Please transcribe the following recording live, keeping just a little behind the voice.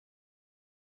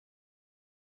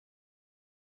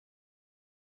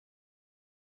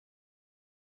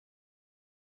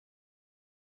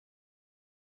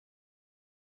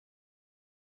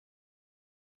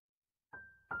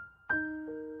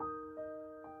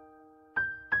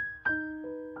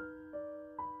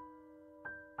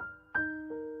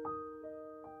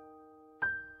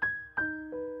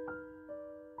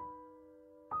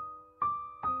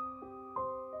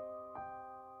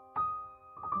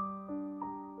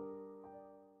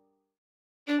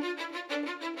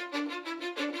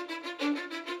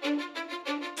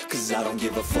'cause I don't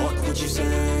give a fuck what you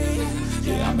say.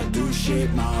 Yeah, I'ma do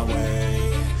shit my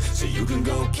way. So you can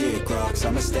go kick rocks,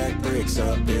 I'ma stack bricks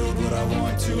up, build what I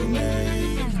want to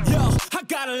make. Yo, I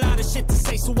got a lot of shit to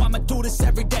say, so I'ma do this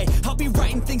every day. I'll be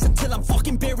writing things until I'm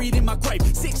fucking buried in my grave.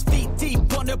 6 feet deep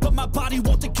under, but my body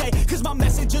won't decay, 'cause my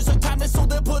messages are timeless, so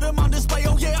they'll put them on display.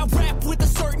 Oh yeah, I rap with a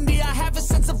certainty, I have a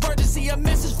sense of urgency, a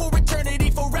message for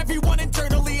eternity, for everyone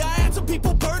internally. I had some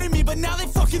people burning me, but now they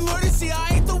fucking learn to see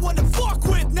I ain't the one to fuck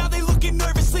with. Now they looking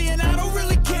nervously, and I don't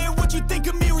really care what you think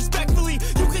of me, respectfully.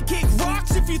 You can kick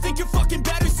rocks if you think you're fucking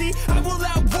better, see. I will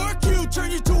outwork you,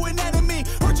 turn you to an enemy,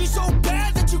 hurt you so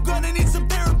bad that you're gonna need some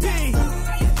therapy.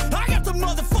 I got the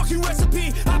motherfucking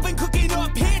recipe, I've been cooking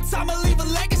up hits, I'ma leave a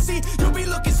legacy. You'll be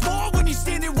looking small when you're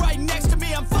standing right next to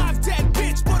me. I'm 5'10",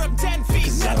 bitch, but I'm 10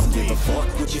 feet next to me. I don't give a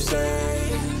fuck what you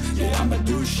say. Yeah, I'ma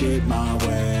do shit my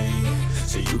way.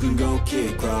 So you can go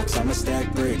kick rocks, I'ma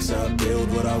stack bricks up, build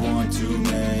what I want to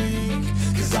make.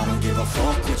 'Cause I don't give a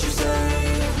fuck what you say.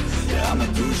 Yeah, I'ma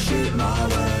do shit my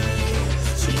way.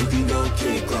 So you can go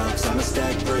kick rocks, I'ma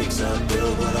stack bricks up,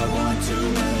 build what I want to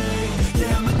make.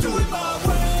 Yeah, I'ma do it my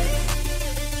way.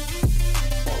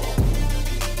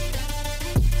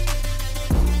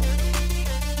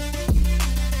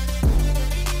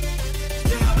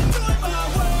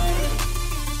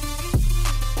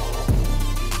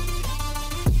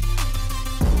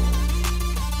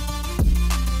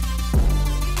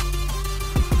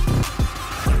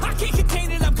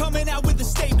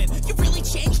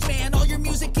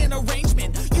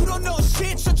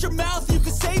 Shut your mouth, you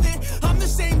can save it. I'm the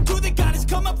same dude that got his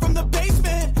come up from the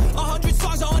basement. 100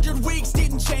 songs, 100 weeks,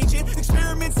 didn't change it.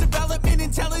 Experiments, development,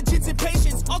 intelligence, and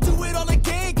patience. I'll do it all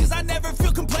again, 'cause I never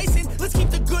feel complacent. Let's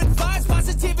keep the good vibes,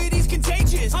 positivity's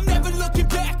contagious. I'm never looking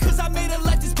back, 'cause I made a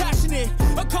life that's passionate.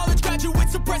 A college graduate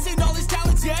suppressing all his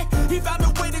talents, yeah. He found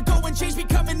a way to go and change,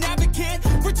 become an advocate.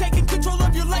 For taking control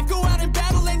of your life, go out and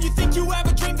battle. And you think you have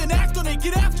a dream, then act on it.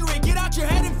 Get after it, get out your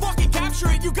head and fucking capture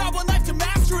it. You got one life to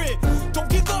master it. Don't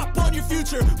give up on your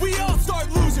future, we all start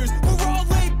losers. We're all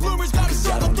late bloomers, gotta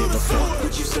struggle through the sewer. I don't give a fuck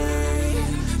what you say.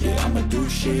 Yeah, I'ma do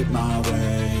shit my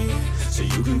way. So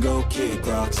you can go kick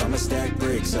rocks, I'ma stack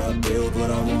bricks up, build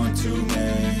what I want to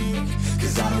make.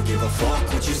 'Cause I don't give a fuck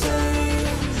what you say.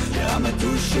 Yeah, I'ma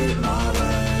do shit my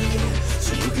way.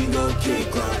 So you can go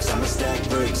kick rocks, I'ma stack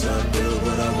bricks up, build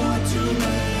what I want to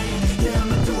make. Yeah,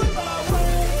 I'ma do it my way.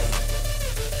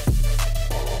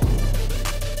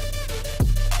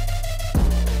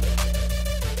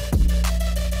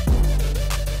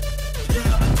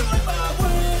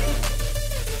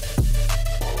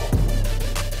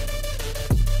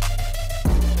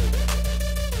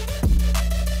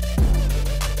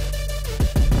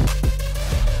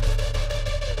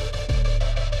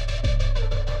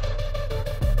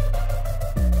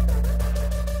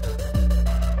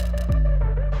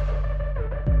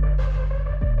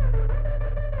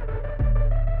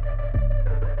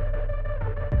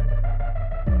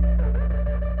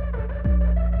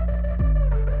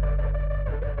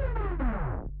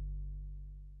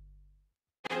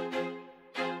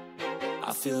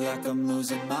 I feel like I'm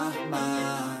losing my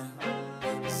mind.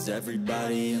 Is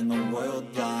everybody in the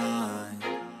world blind?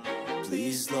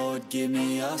 Please, Lord, give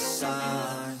me a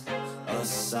sign, a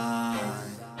sign.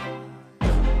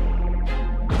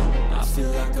 I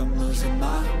feel like I'm losing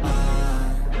my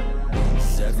mind.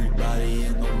 Is everybody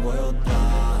in the world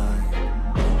blind?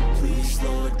 Please,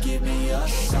 Lord, give me a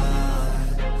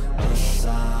sign, a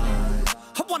sign.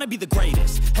 I wanna be the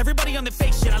greatest. Everybody on the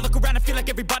fake shit. I look around and feel like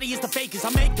everybody is the fakest. I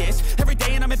make this every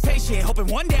day and I'm impatient, hoping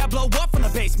one day I blow up from the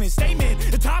basement.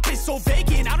 Statement, the top is so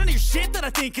vacant. I don't hear shit that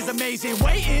I think is amazing.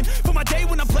 Waiting for my day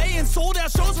when I'm playing sold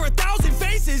out shows for 1,000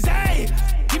 faces. Hey,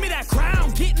 give me that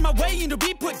crown, get in my way and to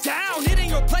be put down. It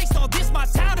ain't your place, all this my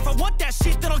town. If I want that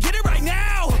shit, then I'll get it right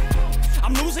now.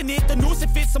 I'm losing it, the noose it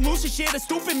fits, I'm losing shit. A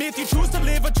stupid myth, you choose to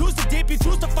live or choose to dip. You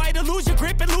choose to fight or lose your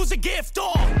grip and lose a gift.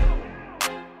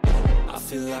 I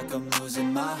feel like I'm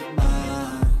losing my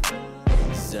mind.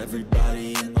 Is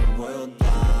everybody in the world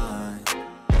blind?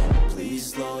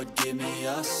 Please, Lord, give me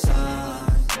a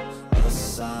sign, a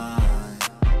sign.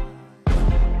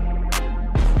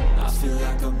 I feel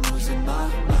like I'm losing my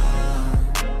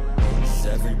mind. Is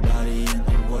everybody in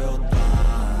the world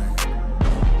blind?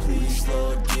 Please,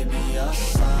 Lord, give me a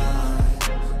sign,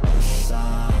 a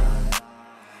sign.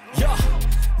 Yeah,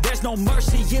 there's There's no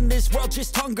mercy in this world,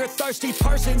 just hunger-thirsty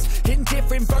persons in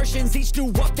different versions. Each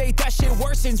new update, that shit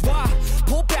worsens. Why?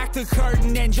 Pull back the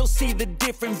curtain and you'll see the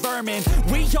different vermin.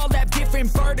 We all have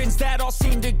different burdens that all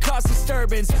seem to cause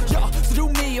disturbance. Yo, do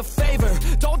me a favor,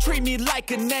 don't treat me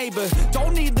like a neighbor.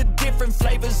 Don't need the different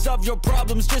flavors of your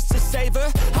problems just to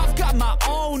savor. I've got my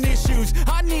own issues,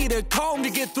 I need a comb to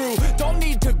get through. Don't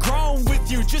need to groan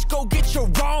with you, just go get your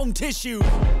own tissue.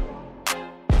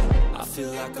 I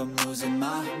feel like I'm losing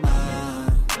my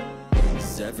mind.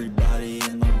 Is everybody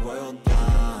in the world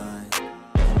blind?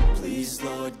 Please,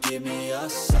 Lord, give me a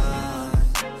sign,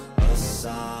 a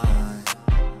sign.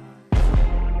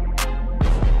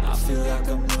 I feel like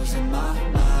I'm losing my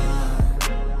mind.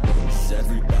 Is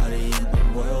everybody in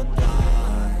the world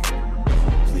blind?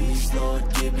 Please, Lord,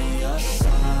 give me a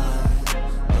sign,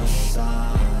 a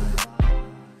sign.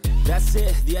 That's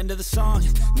it, the end of the song.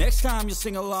 Next time you'll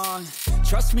sing along.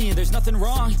 Trust me, there's nothing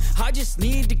wrong. I just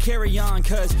need to carry on,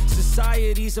 cause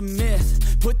society's a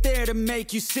myth put there to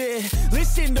make you sit.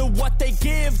 Listen to what they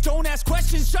give. Don't ask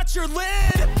questions, shut your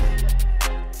lid.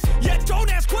 Yeah,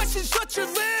 don't ask questions, shut your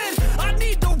lid. I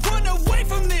need to run away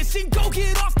from this and go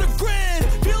get off the grid.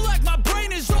 Feel like my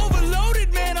brain is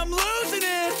overloaded, man, I'm losing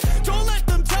it. Don't let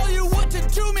them tell you what to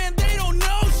do, man, they don't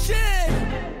know shit.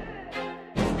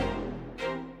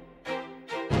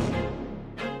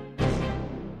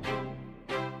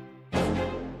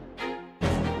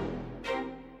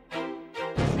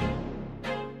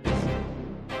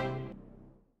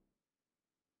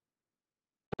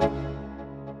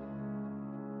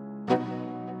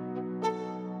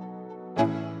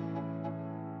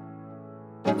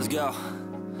 Let's go.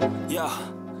 Yo,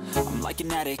 I'm like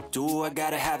an addict, do I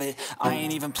gotta have it. I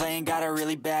ain't even playing, got a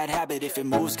really bad habit. If it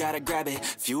moves, gotta grab it,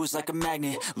 fuse like a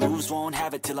magnet. Lose, won't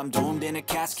have it till I'm doomed in a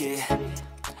casket.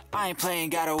 I ain't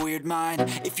playing, got a weird mind.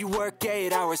 If you work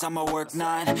 8 hours, I'ma work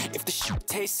 9. If the shit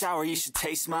tastes sour, you should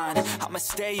taste mine. I'ma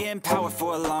stay in power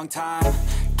for a long time.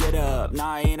 Get up,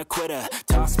 nah, I ain't a quitter.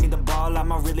 Toss me the ball,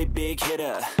 I'm a really big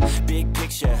hitter. Big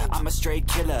picture, I'm a straight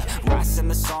killer. Rising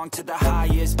the song to the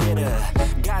highest bidder.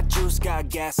 Got juice, got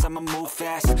gas, I'ma move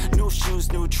fast. New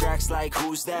shoes, new tracks, like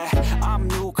who's that? I'm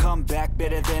new, come back,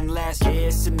 better than last. Yeah,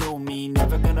 it's a new me,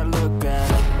 never gonna look back.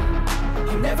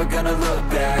 I'm never gonna look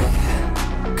back.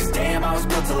 Cause damn, I was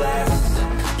built to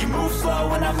last. You move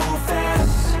slow and I move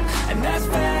fast, and that's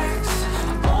facts.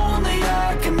 Only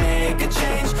I can make a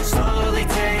change. Slowly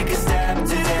take a step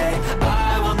today.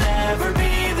 I will never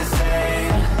be the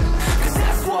same. Cause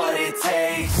that's what it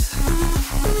takes.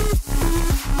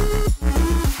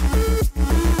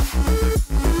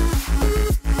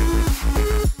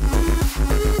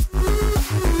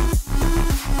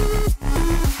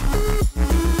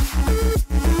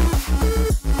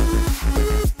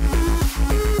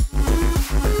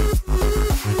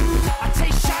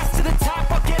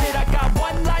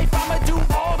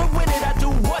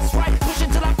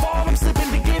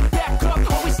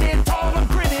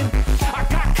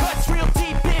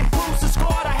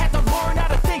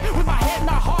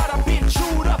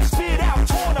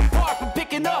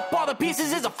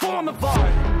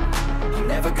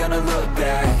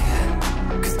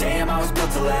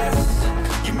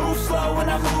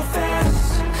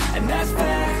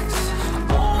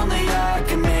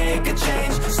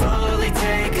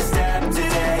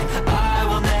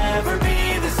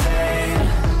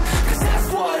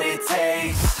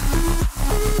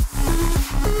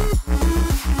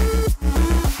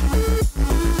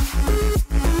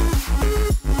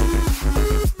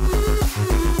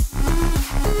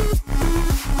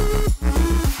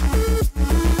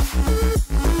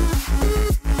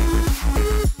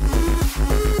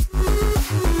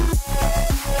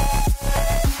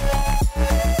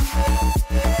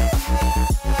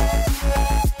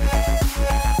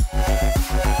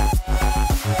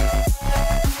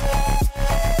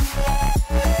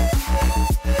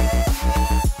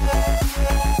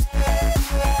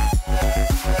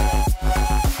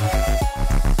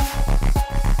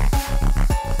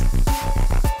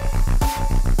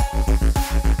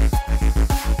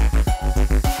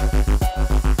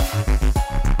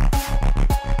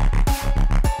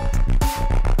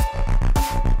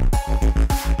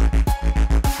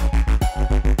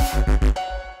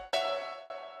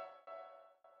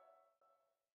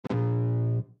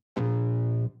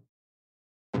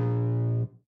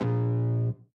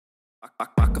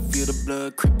 I can feel the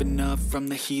blood creeping up from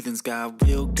the heathens. Got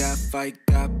will, got fight,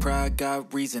 got pride,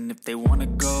 got reason. If they wanna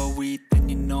go eat, then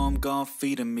you know I'm gon'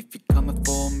 feed them. If you're coming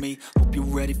for me, hope you're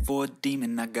ready for a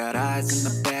demon. I got eyes in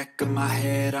the back of my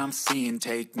head, I'm seeing.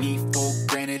 Take me for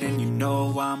granted and you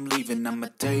know I'm leaving. I'ma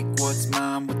take what's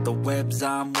mine with the webs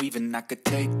I'm weaving. I could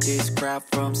take this crowd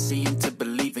from seeing to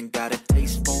believing. Got a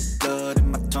taste for blood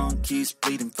and my tongue keeps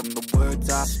bleeding from the words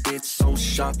I spit. So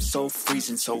sharp, so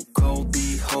freezing, so cold.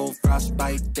 Behold,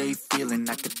 frostbite they feeling.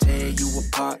 I could tear you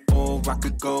apart or I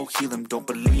could go heal them. Don't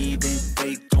believe in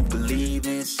fate, don't believe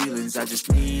in ceilings. I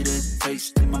just need a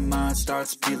taste and my mind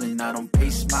starts peeling. I don't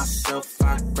pace myself,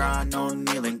 I grind on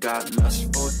kneeling. Got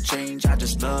lust for change, I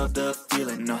just love the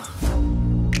feeling.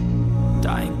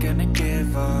 I ain't gonna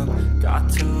give up.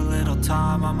 Got too little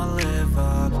time, I'ma live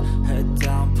up. Head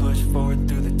down, push forward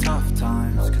through the tough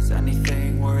times. Cause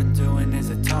anything worth doing is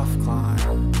a tough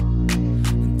climb.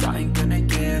 And I ain't gonna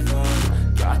give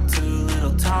up. Got too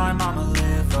little time, I'ma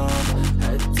live up.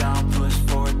 Head down, push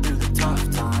forward through the tough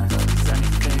times. Cause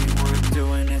anything worth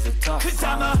doing is a tough climb. Cause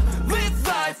I'ma live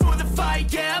life for the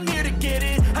fight, yeah, I'm here to get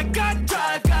it. I got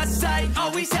drive, got sight,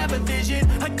 always have a vision.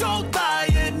 I go by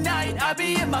at night, I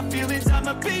be in my feelings.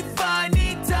 I'ma be fine,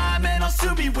 need time, and I'll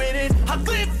soon be winning. I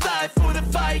live life for the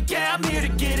fight, yeah, I'm here to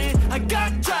get it. I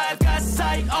got drive, got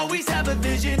sight, always have a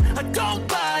vision. I go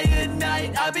by at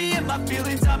night, I be in my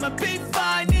feelings. I'ma be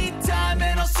fine, need time,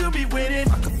 and I'll soon be winning.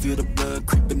 I can feel the blood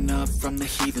creeping up from the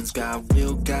heathens. Got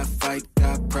will, got fight,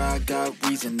 got pride, got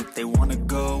reason. If they wanna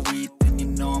go eat, then you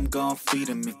know I'm gon' feed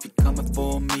them. If you're coming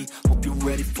for me, hope you're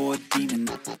ready for a demon.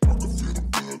 I can feel the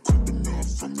blood creeping up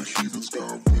from the heathens.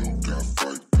 Got will, got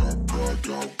fight, got pride,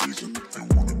 got reason. If they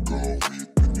wanna go eat,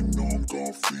 then you know I'm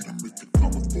gon' feed them. If you're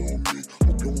coming for me,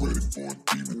 hope you're ready for a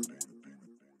demon.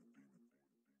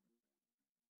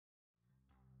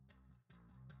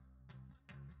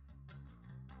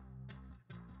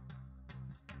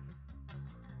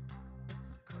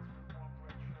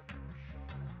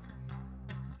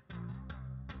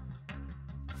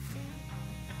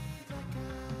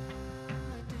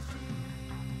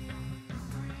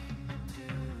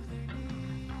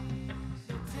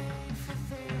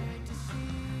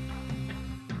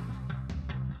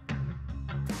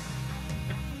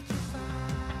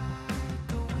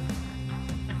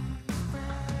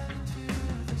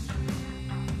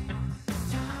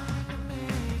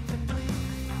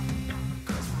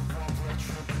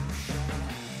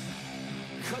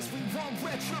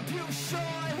 Retribution.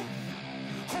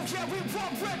 Oh yeah, we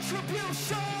want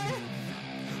retribution.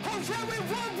 Oh yeah, we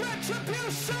want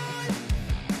retribution.